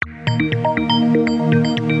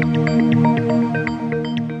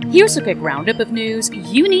Here's a quick roundup of news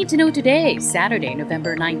you need to know today, Saturday,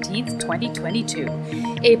 November 19th, 2022.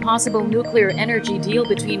 A possible nuclear energy deal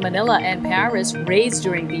between Manila and Paris raised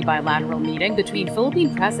during the bilateral meeting between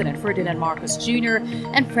Philippine President Ferdinand Marcos Jr.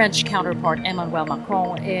 and French counterpart Emmanuel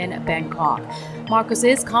Macron in Bangkok. Marcos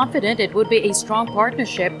is confident it would be a strong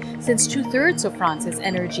partnership since 2/3 of France's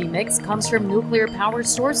energy mix comes from nuclear power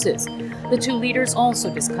sources. The two leaders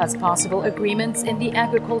also discussed possible agreements in the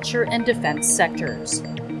agriculture and defense sectors.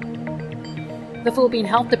 The Philippine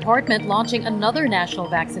Health Department launching another national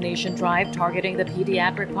vaccination drive targeting the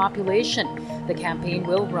pediatric population. The campaign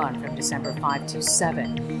will run from December 5 to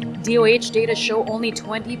 7. DOH data show only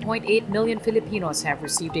 20.8 million Filipinos have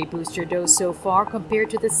received a booster dose so far compared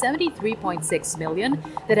to the 73.6 million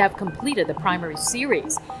that have completed the primary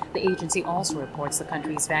series. The agency also reports the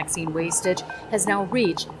country's vaccine wastage has now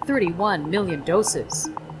reached 31 million doses.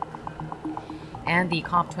 And the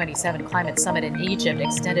COP27 climate summit in Egypt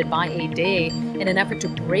extended by a day in an effort to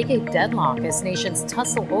break a deadlock as nations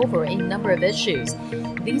tussle over a number of issues.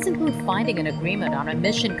 These include finding an agreement on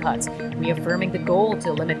emission cuts, reaffirming the goal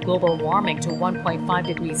to limit global warming to 1.5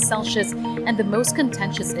 degrees Celsius, and the most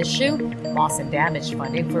contentious issue, loss and damage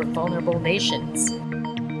funding for vulnerable nations.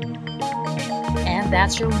 And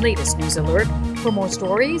that's your latest news alert. For more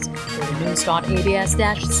stories, go to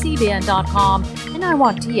news.abs-cbn.com and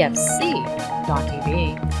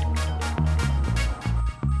iwanttfc.tv.